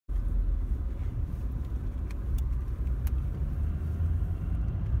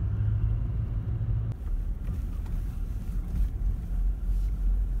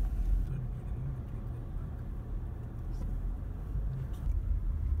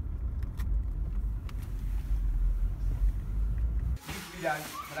Ida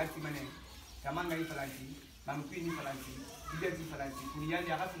Falanti Mane, Tamanga Falanti, Mamquini Falanti, Ida Falanti, Kuniani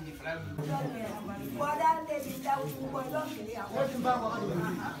Hafi Falanti.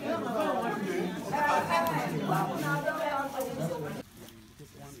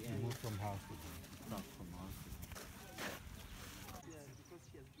 From house. Not from house. Yeah, because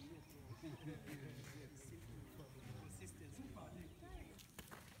she has been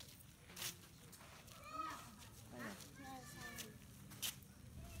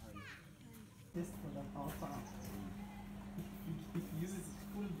this for the power farm. It uses it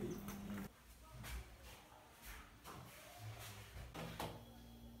full day.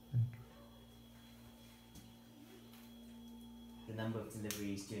 The number of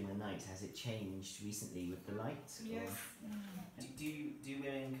deliveries during the night, has it changed recently with the light? Yes. Do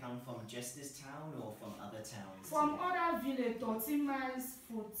women come from just this town or from other towns? From other villages, 13 miles,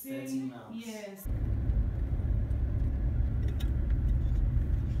 14. 13 miles. Yes.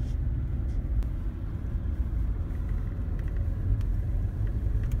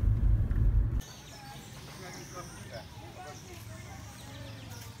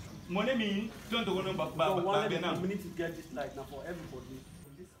 Money me, don't go no back. We need to get this light now for everybody.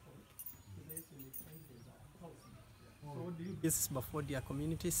 This is Bafodia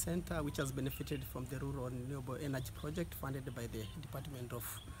Community Center, which has benefited from the Rural Renewable Energy Project funded by the Department of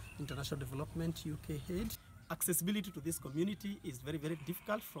International Development, UK head. Accessibility to this community is very, very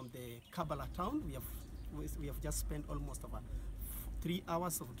difficult from the Kabbalah town. We have just spent almost about 3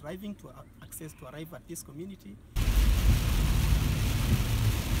 hours of driving to arrive at this community.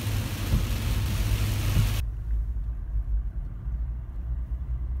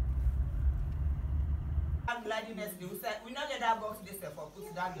 Gladness, we not get that box this for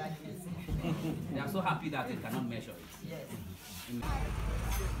put that gladness. They are so happy that they cannot measure it. Yes.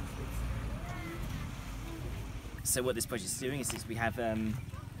 So what this project is doing is we have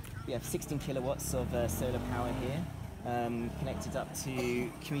 16 kilowatts of solar power here, connected up to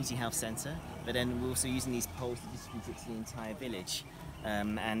community health centre, but then we're also using these poles to distribute it to the entire village.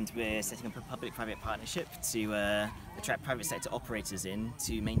 And we're setting up a public-private partnership to attract private sector operators in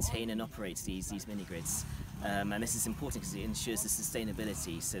to maintain and operate these mini-grids. And this is important because it ensures the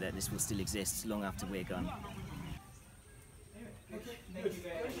sustainability so that this will still exist long after we're gone. Thank you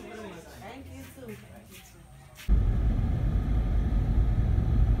very much. Thank you too.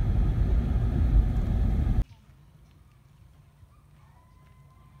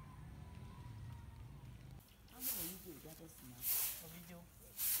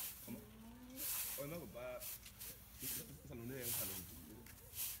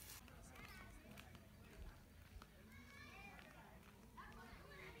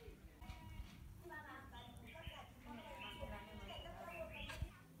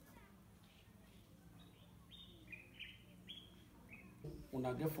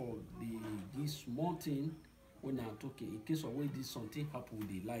 Una therefore this small thing when I talk in case of when this something happen with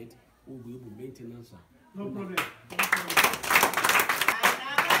the light, we will be able to maintenance. No problem.